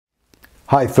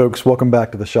Hi folks, welcome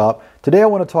back to the shop. Today I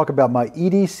want to talk about my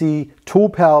EDC tool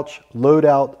pouch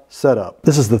loadout setup.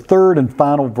 This is the third and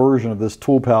final version of this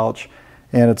tool pouch,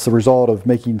 and it's the result of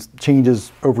making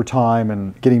changes over time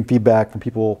and getting feedback from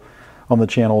people on the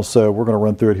channel, so we're going to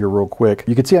run through it here real quick.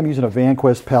 You can see I'm using a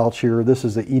Vanquest pouch here. This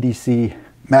is the EDC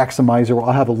Maximizer.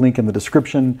 I'll have a link in the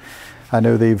description. I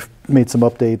know they've made some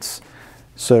updates,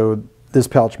 so this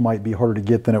pouch might be harder to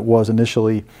get than it was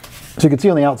initially. So you can see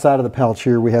on the outside of the pouch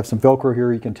here, we have some Velcro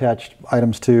here you can attach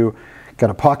items to. Got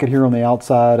a pocket here on the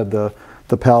outside of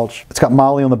the pouch. It's got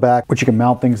MOLLE on the back, which you can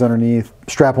mount things underneath.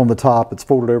 Strap on the top, it's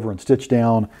folded over and stitched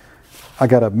down. I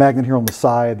got a magnet here on the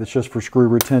side that's just for screw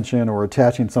retention or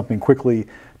attaching something quickly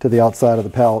to the outside of the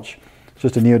pouch. It's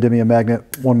just a neodymium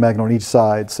magnet, one magnet on each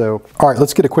side. So, all right,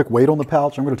 let's get a quick weight on the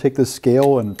pouch. I'm gonna take this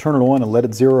scale and turn it on and let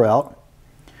it zero out.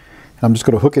 And I'm just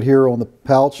gonna hook it here on the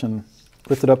pouch and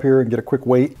lift it up here and get a quick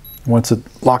weight. Once it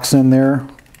locks in there,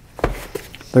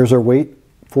 there's our weight,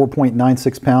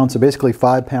 4.96 pounds. So basically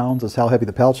 5 pounds is how heavy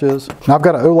the pouch is. Now I've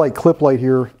got an Olight clip light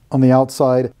here on the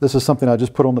outside. This is something I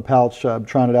just put on the pouch. I'm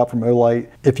trying it out from Olight.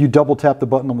 If you double tap the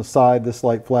button on the side, this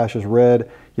light flashes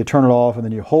red. You turn it off and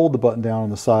then you hold the button down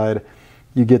on the side.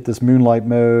 You get this moonlight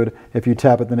mode. If you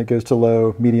tap it, then it goes to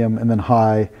low, medium, and then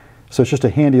high. So it's just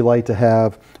a handy light to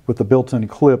have with the built-in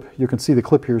clip. You can see the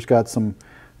clip here's got some,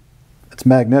 it's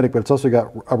magnetic, but it's also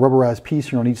got a rubberized piece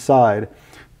here on each side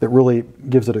that really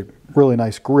gives it a really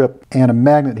nice grip, and a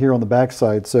magnet here on the back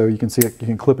side, so you can see it, you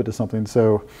can clip it to something.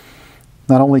 So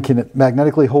not only can it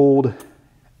magnetically hold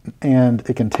and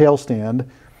it can tail stand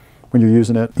when you're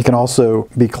using it, it can also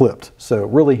be clipped. So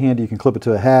really handy. You can clip it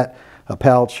to a hat, a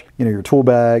pouch, you know, your tool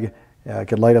bag. It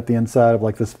could light up the inside of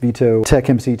like this Vito Tech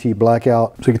MCT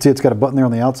blackout. So you can see it's got a button there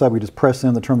on the outside. We just press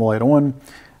in to turn the light on.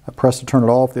 I press to turn it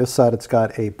off. This side it's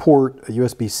got a port, a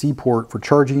USB-C port for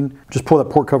charging. Just pull that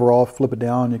port cover off, flip it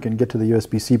down, you can get to the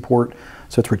USB-C port.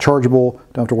 So it's rechargeable.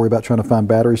 Don't have to worry about trying to find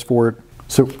batteries for it.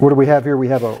 So what do we have here? We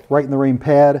have a Write in the Rain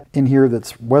pad in here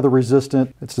that's weather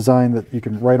resistant. It's designed that you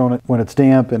can write on it when it's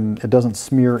damp and it doesn't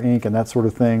smear ink and that sort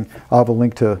of thing. I'll have a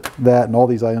link to that and all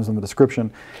these items in the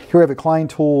description. Here we have a Klein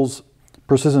Tools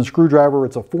precision screwdriver.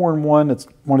 It's a 4-in-1. It's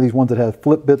one of these ones that has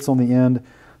flip bits on the end.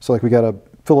 So like we got a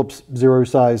Phillips 0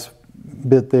 size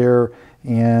bit there,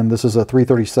 and this is a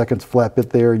 3/32 flat bit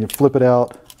there, and you flip it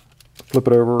out, flip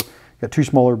it over. Got 2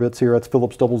 smaller bits here. That's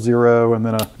Phillips 00, and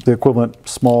then the equivalent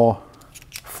small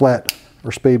flat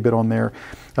or spade bit on there.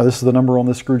 Now this is the number on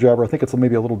this screwdriver. I think it's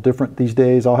maybe a little different these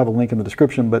days. I'll have a link in the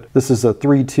description, but this is a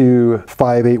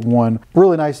 32581.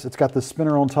 Really nice. It's got this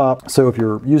spinner on top, so if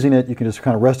you're using it, you can just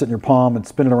kind of rest it in your palm and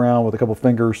spin it around with a couple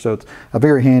fingers. So it's a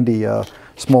very handy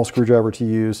small screwdriver to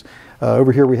use.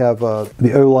 Over here we have the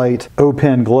Olight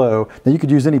O-Pen Glow. Now you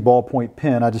could use any ballpoint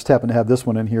pen. I just happen to have this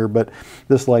one in here, but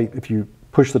this light, if you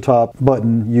push the top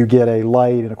button, you get a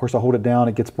light, and of course I hold it down,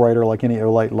 it gets brighter like any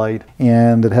Olight light,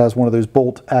 and it has one of those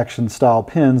bolt action style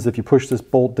pins. If you push this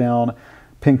bolt down,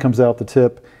 pin comes out the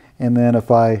tip, and then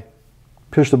if I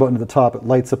push the button to the top, it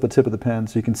lights up the tip of the pen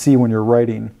so you can see when you're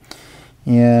writing.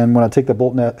 And when I take the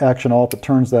bolt action off, it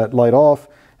turns that light off,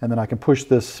 and then I can push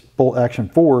this bolt action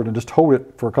forward and just hold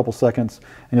it for a couple seconds,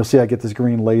 and you'll see I get this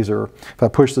green laser. If I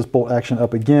push this bolt action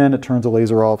up again, it turns the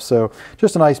laser off. So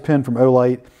just a nice pen from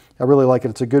Olight. I really like it.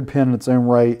 It's a good pen in its own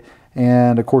right,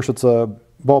 and of course it's a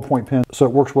ballpoint pen, so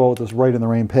it works well with this Write in the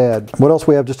Rain pad. What else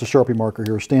we have? Just a Sharpie marker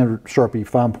here, a standard Sharpie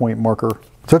fine point marker.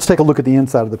 So let's take a look at the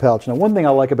inside of the pouch. Now one thing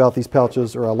I like about these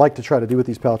pouches, or I like to try to do with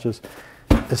these pouches,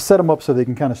 is set them up so they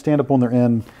can kind of stand up on their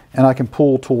end, and I can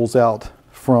pull tools out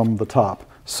from the top.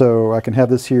 So I can have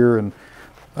this here, and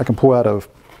I can pull out a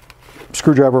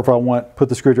screwdriver if I want, put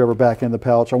the screwdriver back in the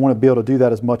pouch. I want to be able to do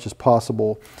that as much as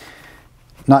possible.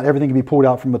 Not everything can be pulled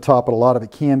out from the top, but a lot of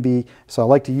it can be. So I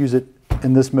like to use it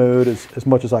in this mode as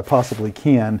much as I possibly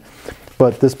can.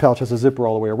 But this pouch has a zipper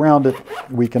all the way around it.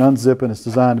 We can unzip, and it's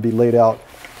designed to be laid out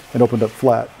and opened up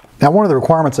flat. Now one of the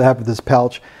requirements I have with this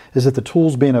pouch is that the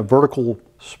tools be in a vertical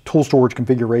tool storage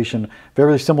configuration,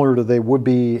 very similar to they would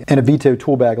be in a Vito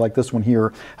tool bag like this one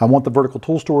here. I want the vertical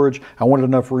tool storage. I wanted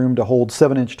enough room to hold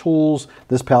 7-inch tools.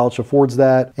 This pouch affords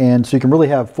that, and so you can really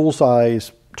have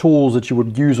full-size tools that you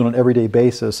would use on an everyday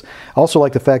basis. I also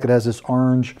like the fact that it has this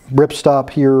orange ripstop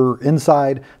here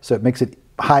inside, so it makes it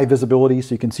high visibility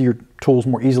so you can see your tools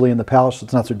more easily in the pouch so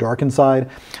it's not so dark inside.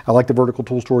 I like the vertical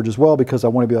tool storage as well because I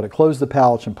want to be able to close the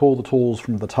pouch and pull the tools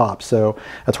from the top. So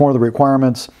that's one of the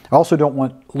requirements. I also don't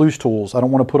want loose tools. I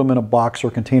don't want to put them in a box or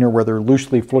container where they're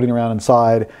loosely floating around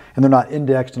inside and they're not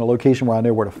indexed in a location where I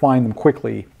know where to find them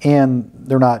quickly, and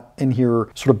they're not in here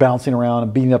sort of bouncing around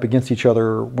and beating up against each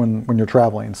other when you're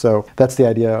traveling. So that's the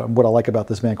idea of what I like about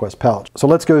this Vanquest pouch. So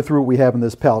let's go through what we have in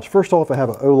this pouch. First off, I have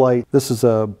an O-light. This is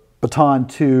a Baton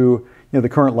 2. You know, the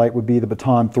current light would be the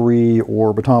Baton 3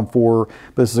 or Baton 4,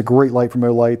 but this is a great light from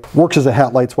O-Light. Works as a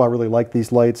hat light, so I really like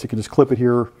these lights. You can just clip it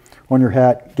here on your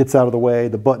hat, gets out of the way.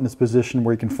 The button is positioned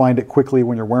where you can find it quickly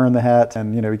when you're wearing the hat,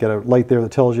 and you know, you got a light there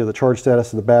that tells you the charge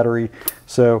status of the battery.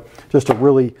 So just a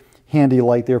really handy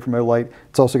light there from O-Light.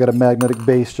 It's also got a magnetic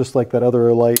base just like that other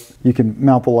O-Light. You can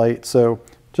mount the light, so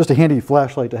just a handy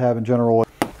flashlight to have in general.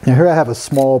 Now here I have a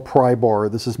small pry bar.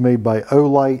 This is made by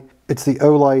O-Light. It's the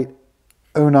O-Light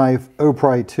O-Knife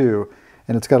O-Pry 2,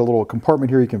 and it's got a little compartment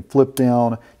here you can flip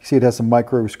down. You see it has some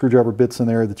micro screwdriver bits in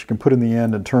there that you can put in the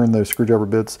end and turn those screwdriver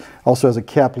bits. Also has a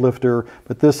cap lifter,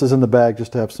 but this is in the bag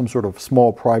just to have some sort of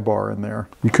small pry bar in there.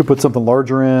 You could put something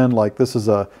larger in, like this is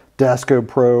a Dasco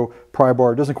Pro pry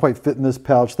bar. It doesn't quite fit in this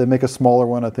pouch. They make a smaller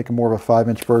one, I think more of a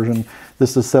 5-inch version.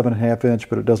 This is 7.5 inch,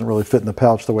 but it doesn't really fit in the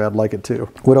pouch the way I'd like it to.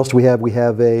 What else do we have? We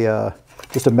have a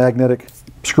just a magnetic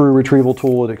screw retrieval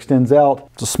tool. It extends out.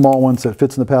 It's a small one, so it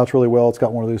fits in the pouch really well. It's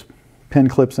got one of those pin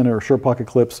clips in it or shirt pocket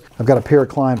clips. I've got a pair of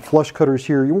Klein flush cutters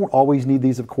here. You won't always need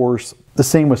these, of course. The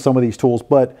same with some of these tools,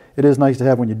 but it is nice to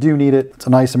have when you do need it. It's a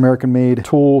nice American-made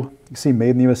tool. You can see made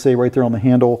in the USA right there on the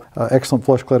handle. Excellent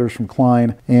flush cutters from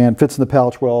Klein, and fits in the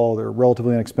pouch well. They're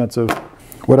relatively inexpensive.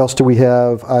 What else do we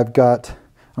have? I'm going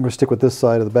to stick with this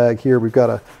side of the bag here. We've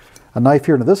got a knife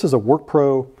here. Now this is a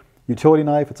WorkPro utility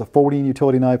knife. It's a folding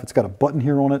utility knife. It's got a button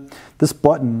here on it. This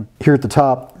button here at the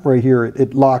top right here,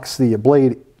 it locks the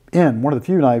blade in. One of the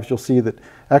few knives you'll see that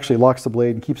actually locks the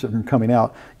blade and keeps it from coming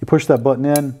out. You push that button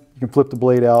in, you can flip the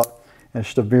blade out, and it's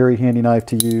just a very handy knife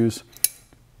to use.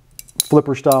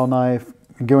 Flipper style knife.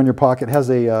 You can go in your pocket. It has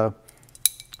a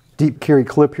deep carry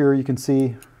clip here you can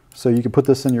see. So you can put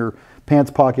this in your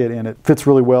pants pocket and it fits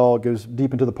really well. It goes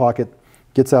deep into the pocket,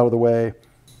 gets out of the way.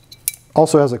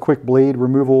 Also has a quick blade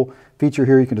removal feature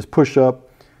here. You can just push up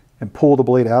and pull the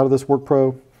blade out of this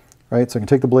WorkPro, right? So I can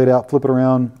take the blade out, flip it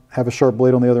around, have a sharp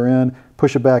blade on the other end,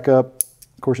 push it back up.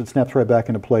 Of course, it snaps right back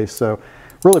into place. So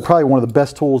really probably one of the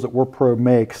best tools that WorkPro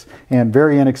makes, and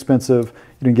very inexpensive.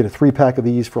 You can get a 3-pack of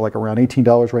these for like around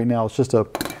 $18 right now. It's just a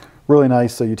really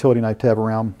nice utility knife to have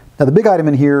around. Now the big item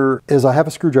in here is I have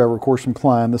a screwdriver, of course, from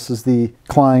Klein. This is the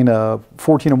Klein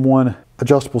 14-in-1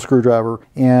 adjustable screwdriver,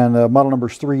 and model number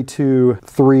is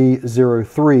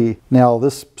 32303. Now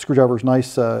this screwdriver is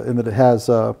nice in that it has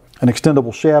an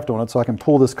extendable shaft on it, so I can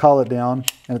pull this collet down,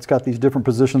 and it's got these different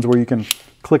positions where you can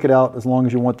click it out as long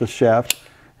as you want this shaft.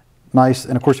 Nice,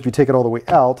 and of course if you take it all the way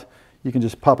out, you can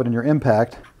just pop it in your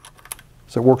impact.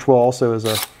 So it works well also as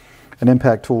an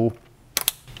impact tool.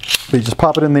 But you just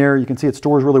pop it in there. You can see it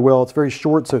stores really well. It's very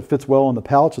short, so it fits well in the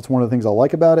pouch. It's one of the things I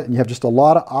like about it. And you have just a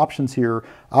lot of options here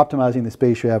optimizing the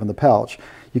space you have in the pouch.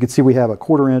 You can see we have a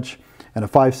 1/4 inch and a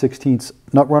 5/16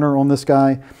 nut runner on this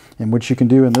guy. And what you can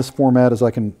do in this format is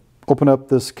I can open up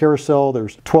this carousel.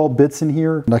 There's 12 bits in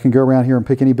here, and I can go around here and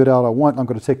pick any bit out I want. I'm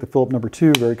going to take the Phillips number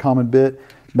 2, very common bit.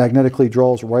 Magnetically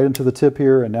draws right into the tip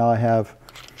here, and now I have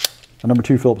a number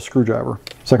 2 Phillips screwdriver.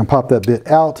 So I can pop that bit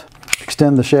out,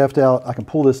 extend the shaft out. I can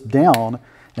pull this down,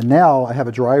 and now I have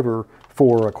a driver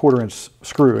for a 1/4 inch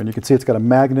screw, and you can see it's got a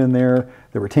magnet in there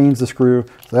that retains the screw,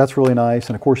 so that's really nice.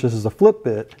 And of course this is a flip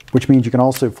bit, which means you can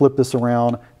also flip this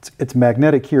around. It's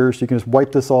magnetic here, so you can just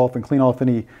wipe this off and clean off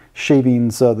any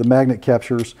shavings the magnet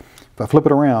captures. If I flip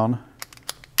it around,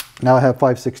 now I have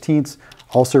 5/16.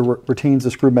 Also retains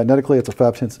the screw magnetically. It's a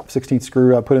 5/16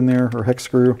 screw I put in there, or hex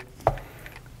screw.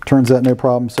 Turns that no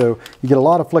problem. So you get a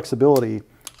lot of flexibility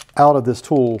out of this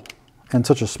tool in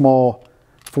such a small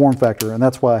form factor, and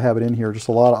that's why I have it in here. Just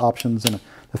a lot of options, and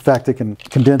the fact it can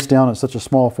condense down in such a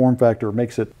small form factor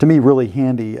makes it, to me, really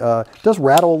handy. It does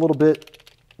rattle a little bit,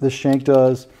 this shank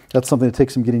does. That's something that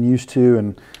takes some getting used to,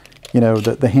 and you know,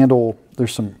 the handle,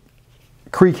 there's some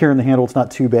creak here in the handle. It's not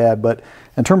too bad, but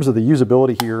in terms of the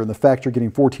usability here and the fact you're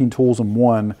getting 14 tools in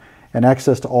one and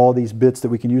access to all these bits that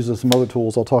we can use as some other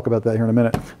tools, I'll talk about that here in a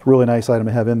minute. It's a really nice item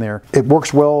to have in there. It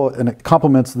works well, and it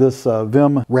complements this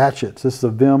Vim ratchet. This is a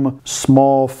Vim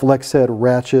small flex head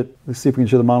ratchet. Let's see if we can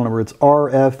show the model number. It's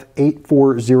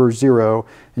RF8400,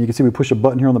 and you can see we push a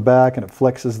button here on the back and it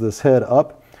flexes this head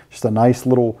up. Just a nice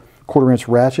little 1/4 inch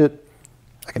ratchet.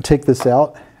 I can take this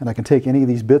out, and I can take any of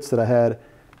these bits that I had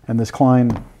and this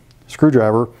Klein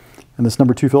screwdriver, And this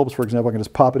number 2 Phillips, for example, I can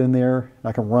just pop it in there, and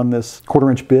I can run this 1/4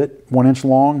 inch bit, 1 inch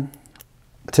long,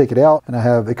 take it out, and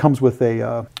it comes with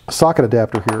a socket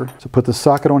adapter here. So put the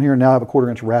socket on here, and now I have a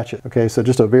 1/4 inch ratchet. Okay, so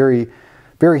just a very,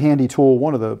 very handy tool.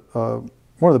 One of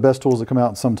the best tools that come out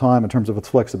in some time in terms of its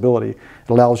flexibility. It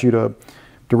allows you to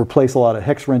replace a lot of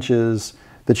hex wrenches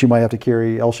that you might have to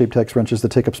carry, L-shaped hex wrenches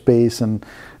that take up space, and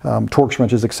Torx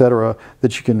wrenches, etc.,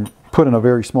 that you can put in a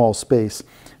very small space.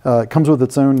 It comes with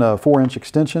its own 4-inch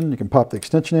extension. You can pop the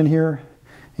extension in here,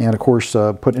 and of course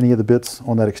put any of the bits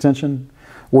on that extension,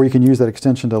 or you can use that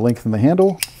extension to lengthen the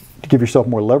handle to give yourself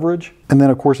more leverage. And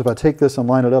then of course, if I take this and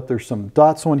line it up, there's some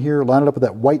dots on here, line it up with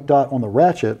that white dot on the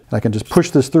ratchet, and I can just push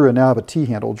this through, and now I have a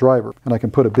T-handle driver. And I can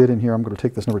put a bit in here. I'm going to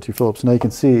take this number 2 Phillips. Now you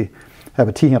can see I have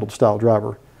a T-handled style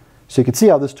driver. So you can see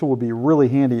how this tool would be really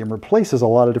handy and replaces a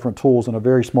lot of different tools in a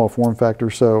very small form factor.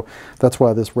 So that's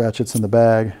why this ratchet's in the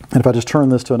bag. And if I just turn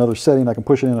this to another setting, I can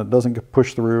push it in, it doesn't get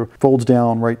pushed through, folds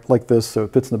down right like this, so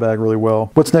it fits in the bag really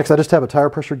well. What's next? I just have a tire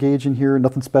pressure gauge in here,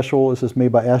 nothing special. This is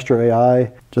made by Astro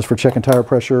AI, just for checking tire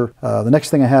pressure. The next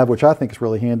thing I have, which I think is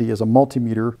really handy, is a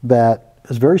multimeter that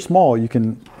is very small.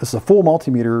 This is a full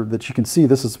multimeter that you can see.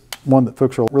 This is one that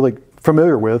folks are really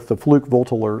familiar with, the Fluke Volt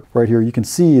Alert right here. You can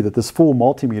see that this full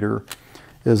multimeter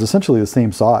is essentially the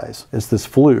same size as this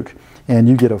Fluke, and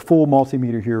you get a full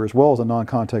multimeter here as well as a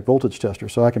non-contact voltage tester.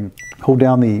 So I can hold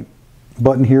down the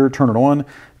button here, turn it on.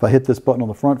 If I hit this button on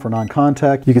the front for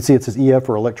non-contact, you can see it says EF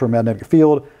or electromagnetic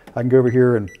field. I can go over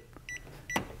here and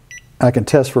I can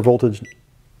test for voltage,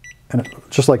 and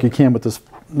just like you can with this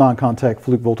non-contact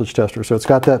Fluke voltage tester. So it's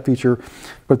got that feature,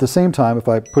 but at the same time, if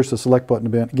I push the select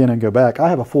button again and go back, I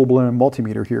have a full-blown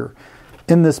multimeter here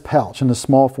in this pouch, in this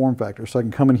small form factor. So I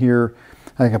can come in here,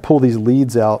 I can pull these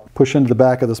leads out, push into the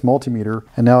back of this multimeter,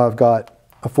 and now I've got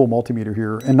a full multimeter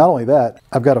here. And not only that,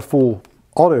 I've got a full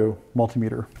auto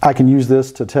multimeter. I can use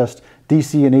this to test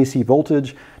DC and AC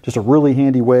voltage, just a really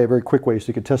handy way, a very quick way. So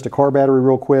you can test a car battery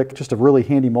real quick, just a really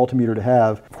handy multimeter to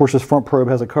have. Of course, this front probe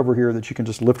has a cover here that you can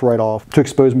just lift right off to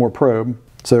expose more probe.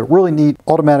 So really neat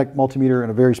automatic multimeter in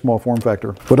a very small form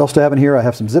factor. What else do I have in here? I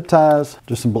have some zip ties,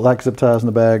 just some black zip ties in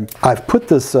the bag. I've put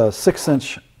this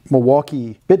 6-inch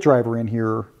Milwaukee bit driver in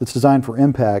here that's designed for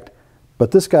impact,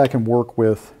 but this guy can work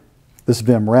with this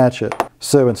Vim ratchet.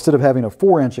 So instead of having a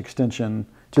 4-inch extension,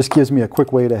 just gives me a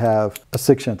quick way to have a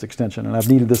 6-inch extension. And I've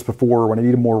needed this before when I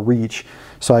needed more reach,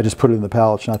 so I just put it in the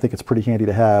pouch, and I think it's pretty handy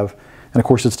to have. And of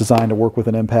course, it's designed to work with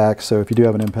an impact, so if you do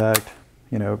have an impact,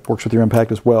 you know, it works with your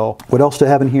impact as well. What else do I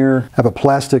have in here? I have a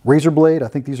plastic razor blade. I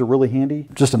think these are really handy.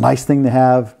 Just a nice thing to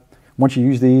have. Once you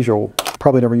use these, you'll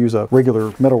probably never use a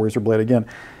regular metal razor blade again.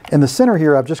 In the center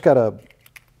here, I've just got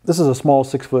this is a small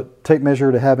 6-foot tape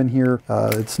measure to have in here.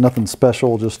 It's nothing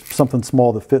special, just something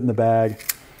small to fit in the bag.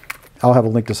 I'll have a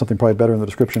link to something probably better in the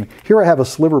description. Here I have a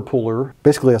sliver puller,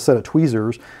 basically a set of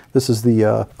tweezers. This is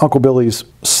the Uncle Billy's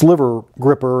sliver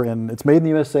gripper, and it's made in the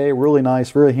USA, really nice,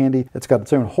 very handy. It's got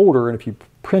its own holder, and if you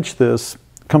pinch this,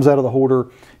 it comes out of the holder,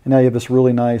 and now you have this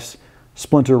really nice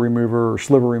splinter remover or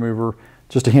sliver remover.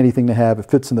 Just a handy thing to have. It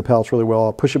fits in the pouch really well.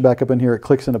 I'll push it back up in here, it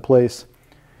clicks into place,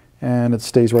 and it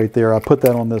stays right there. I put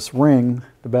that on this ring.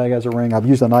 The bag has a ring. I've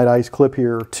used a night ice clip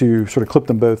here to sort of clip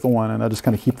them both on, and I just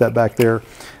kind of keep that back there.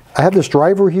 I have this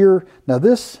driver here. Now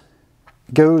this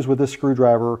goes with this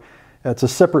screwdriver. It's a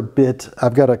separate bit.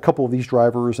 I've got a couple of these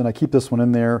drivers, and I keep this one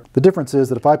in there. The difference is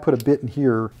that if I put a bit in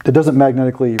here, it doesn't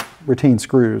magnetically retain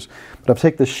screws. But if I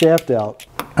take this shaft out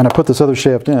and I put this other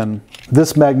shaft in,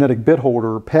 this magnetic bit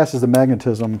holder passes the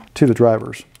magnetism to the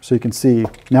drivers. So you can see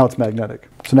now it's magnetic.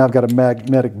 So now I've got a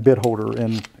magnetic bit holder,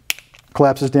 and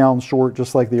collapses down short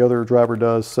just like the other driver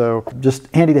does. So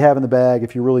just handy to have in the bag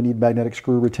if you really need magnetic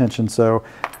screw retention. So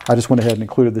I just went ahead and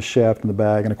included the shaft in the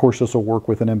bag, and of course this will work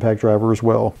with an impact driver as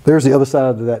well. There's the other side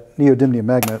of that neodymium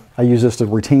magnet. I use this to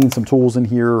retain some tools in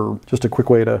here, or just a quick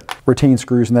way to retain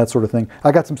screws and that sort of thing.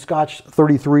 I got some Scotch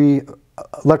 33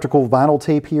 electrical vinyl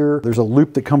tape here. There's a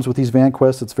loop that comes with these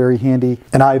Vanquest. It's very handy,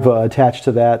 and I've attached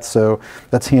to that, so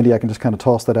that's handy. I can just kind of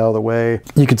toss that out of the way.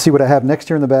 You can see what I have next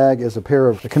here in the bag is a pair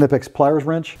of the Knipex pliers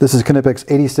wrench. This is Knipex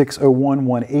 8601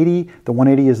 180. The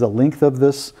 180 is the length of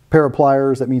this pair of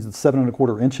pliers. That means it's 7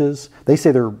 1/4 inches. They say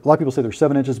a lot of people say they're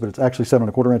 7 inches, but it's actually 7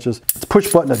 1/4 inches. It's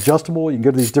push button adjustable. You can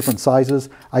go to these different sizes.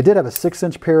 I did have a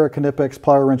 6-inch pair of Knipex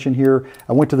plier wrench in here.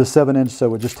 I went to the 7-inch, so it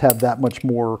would just have that much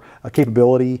more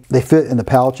capability. They fit in the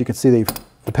pouch. You can see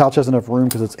the pouch has enough room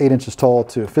because it's 8 inches tall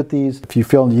to fit these. If you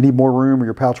feel you need more room or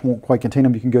your pouch won't quite contain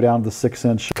them, you can go down to the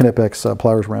 6-inch Knipex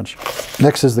pliers wrench.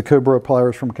 Next is the Cobra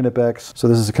pliers from Knipex. So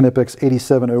this is a Knipex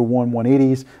 8701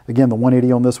 180s. Again, the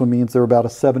 180 on this one means they're about a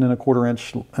 7 1/4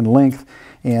 inch in length.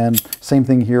 And same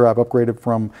thing here, I've upgraded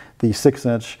from the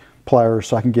 6-inch pliers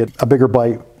so I can get a bigger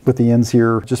bite with the ends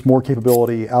here. Just more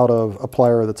capability out of a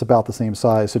plier that's about the same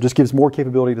size. So it just gives more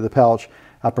capability to the pouch.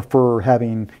 I prefer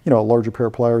having, a larger pair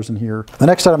of pliers in here. The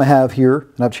next item I have here,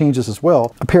 and I've changed this as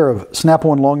well, a pair of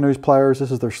Snap-on long nose pliers.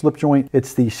 This is their slip joint.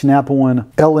 It's the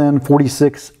Snap-on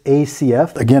LN46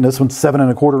 ACF. Again, this one's 7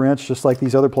 1/4 inch, just like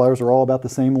these other pliers are all about the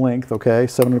same length, okay,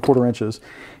 7 1/4 inches.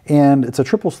 And it's a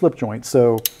triple slip joint.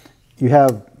 So you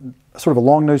have sort of a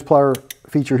long nose plier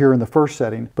feature here in the first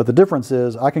setting, but the difference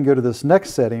is I can go to this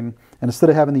next setting, and instead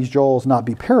of having these jaws not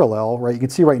be parallel, right, you can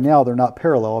see right now they're not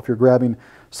parallel if you're grabbing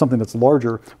something that's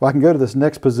larger. Well, I can go to this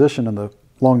next position in the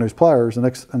long nose pliers, the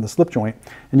next in the slip joint,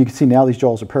 and you can see now these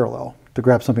jaws are parallel to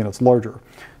grab something that's larger.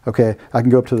 Okay, I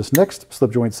can go up to this next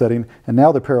slip joint setting, and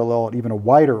now they're parallel at even a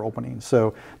wider opening.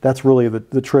 So that's really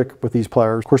the trick with these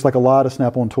pliers. Of course, like a lot of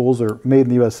Snap-on tools, they're made in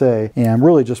the USA, and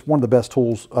really just one of the best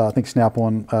tools I think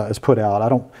Snap-on has put out. I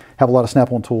don't have a lot of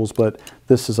Snap-on tools, but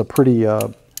this is a pretty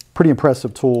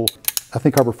impressive tool. I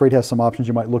think Harbor Freight has some options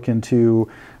you might look into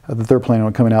that they're planning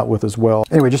on coming out with as well.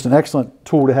 Anyway, just an excellent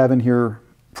tool to have in here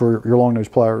for your long nose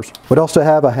pliers. What else do I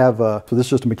have? I have, so this is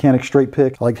just a mechanic straight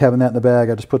pick. I like having that in the bag.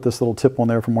 I just put this little tip on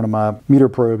there from one of my meter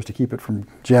probes to keep it from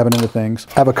jabbing into things.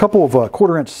 I have a couple of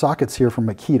 1/4 inch sockets here from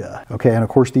Makita. Okay, and of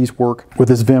course these work with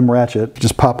this Vim ratchet.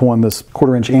 Just pop on this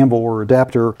 1/4 inch anvil or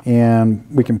adapter, and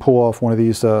we can pull off one of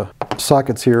these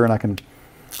sockets here, and I can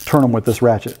turn them with this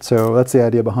ratchet. So that's the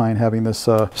idea behind having this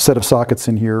set of sockets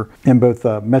in here in both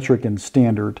metric and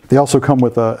standard. They also come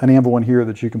with an anvil in here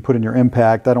that you can put in your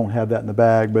impact. I don't have that in the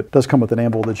bag, but it does come with an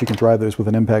anvil that you can drive those with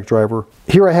an impact driver.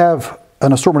 Here I have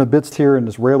an assortment of bits here in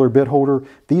this railer bit holder.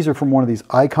 These are from one of these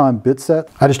Icon bit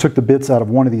sets. I just took the bits out of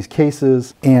one of these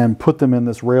cases and put them in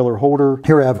this railer holder.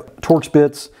 Here I have Torx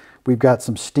bits. We've got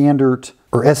some standard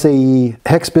or SAE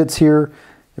hex bits here.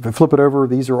 If I flip it over,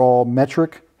 these are all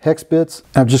metric hex bits.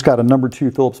 I've just got a number 2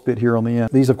 Phillips bit here on the end.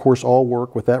 These of course all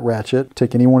work with that ratchet.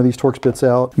 Take any one of these Torx bits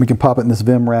out, we can pop it in this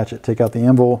Vim ratchet, take out the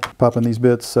anvil, pop in these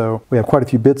bits. So we have quite a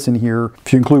few bits in here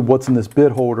if you include what's in this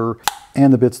bit holder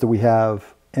and the bits that we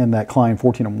have in that Klein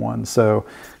 14-in-1. So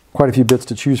quite a few bits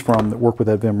to choose from that work with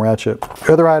that Vim ratchet.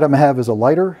 The other item I have is a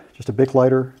lighter, just a Bic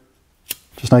lighter.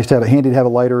 Just nice to have it, handy to have a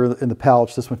lighter in the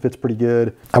pouch. This one fits pretty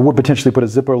good. I would potentially put a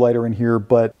Zippo lighter in here,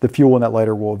 but the fuel in that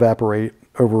lighter will evaporate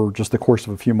over just the course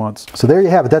of a few months. So there you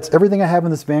have it. That's everything I have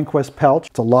in this Vanquest pouch.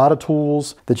 It's a lot of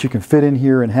tools that you can fit in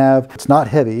here and have. It's not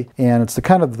heavy, and it's the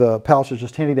kind of the pouch that's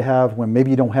just handy to have when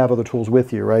maybe you don't have other tools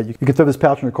with you, right? You can throw this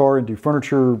pouch in your car and do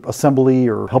furniture assembly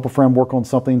or help a friend work on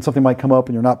something. Something might come up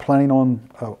and you're not planning on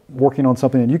working on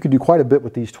something, and you can do quite a bit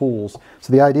with these tools.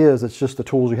 So the idea is it's just the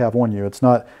tools you have on you. It's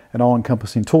not an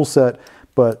all-encompassing tool set,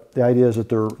 but the idea is that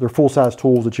they're full-size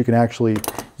tools that you can actually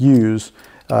use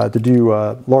to do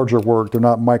larger work. They're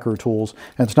not micro tools,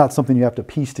 and it's not something you have to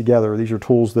piece together. These are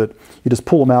tools that you just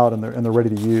pull them out and they're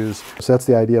ready to use. So that's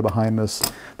the idea behind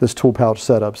this tool pouch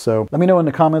setup. So let me know in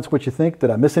the comments what you think.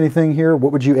 Did I miss anything here?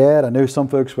 What would you add? I know some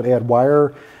folks would add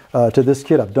wire to this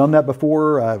kit. I've done that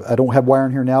before. I don't have wire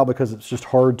in here now because it's just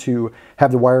hard to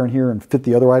have the wire in here and fit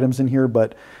the other items in here,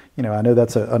 but I know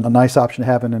that's a nice option to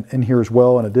have in here as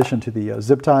well, in addition to the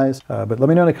zip ties. But let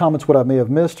me know in the comments what I may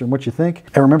have missed and what you think.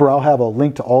 And remember, I'll have a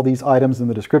link to all these items in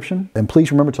the description. And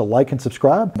please remember to like and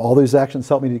subscribe. All those actions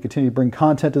help me to continue to bring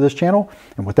content to this channel.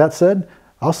 And with that said,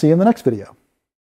 I'll see you in the next video.